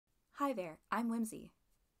Hi there, I'm Whimsy.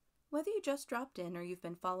 Whether you just dropped in or you've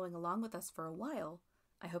been following along with us for a while,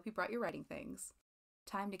 I hope you brought your writing things.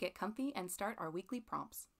 Time to get comfy and start our weekly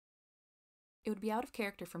prompts. It would be out of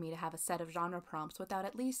character for me to have a set of genre prompts without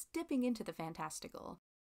at least dipping into the fantastical.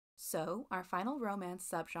 So, our final romance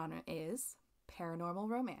subgenre is paranormal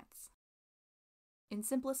romance. In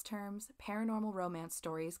simplest terms, paranormal romance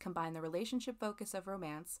stories combine the relationship focus of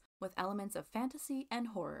romance with elements of fantasy and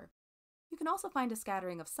horror. You can also find a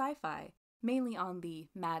scattering of sci-fi, mainly on the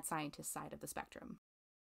mad scientist side of the spectrum.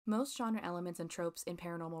 Most genre elements and tropes in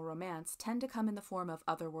paranormal romance tend to come in the form of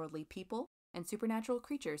otherworldly people and supernatural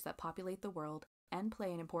creatures that populate the world and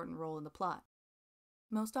play an important role in the plot.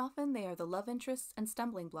 Most often, they are the love interests and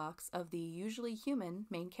stumbling blocks of the usually human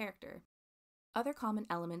main character. Other common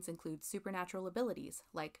elements include supernatural abilities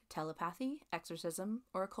like telepathy, exorcism,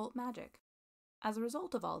 or occult magic. As a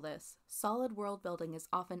result of all this, solid world building is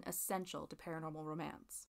often essential to paranormal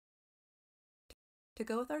romance. To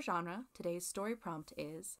go with our genre, today's story prompt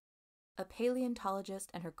is: a paleontologist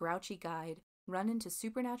and her grouchy guide run into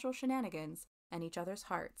supernatural shenanigans and each other's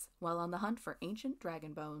hearts while on the hunt for ancient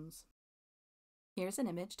dragon bones. Here's an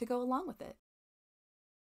image to go along with it.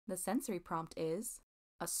 The sensory prompt is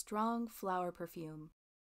a strong flower perfume.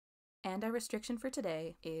 And our restriction for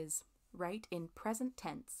today is write in present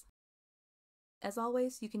tense. As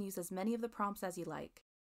always, you can use as many of the prompts as you like.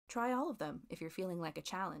 Try all of them if you're feeling like a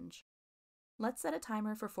challenge. Let's set a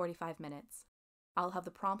timer for 45 minutes. I'll have the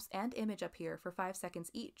prompts and image up here for 5 seconds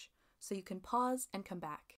each, so you can pause and come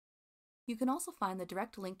back. You can also find the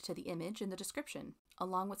direct link to the image in the description,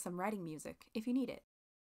 along with some writing music if you need it.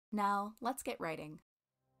 Now, let's get writing.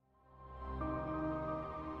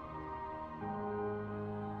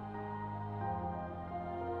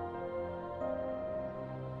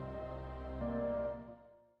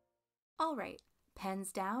 Alright,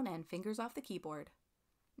 pens down and fingers off the keyboard.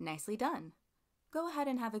 Nicely done. Go ahead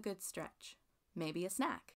and have a good stretch. Maybe a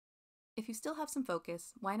snack. If you still have some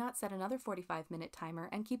focus, why not set another 45-minute timer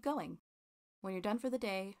and keep going? When you're done for the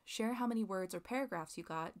day, share how many words or paragraphs you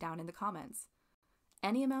got down in the comments.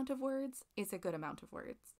 Any amount of words is a good amount of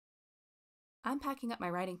words. I'm packing up my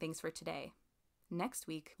writing things for today. Next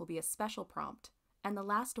week will be a special prompt, and the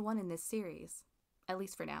last one in this series, at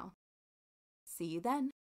least for now. See you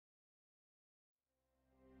then.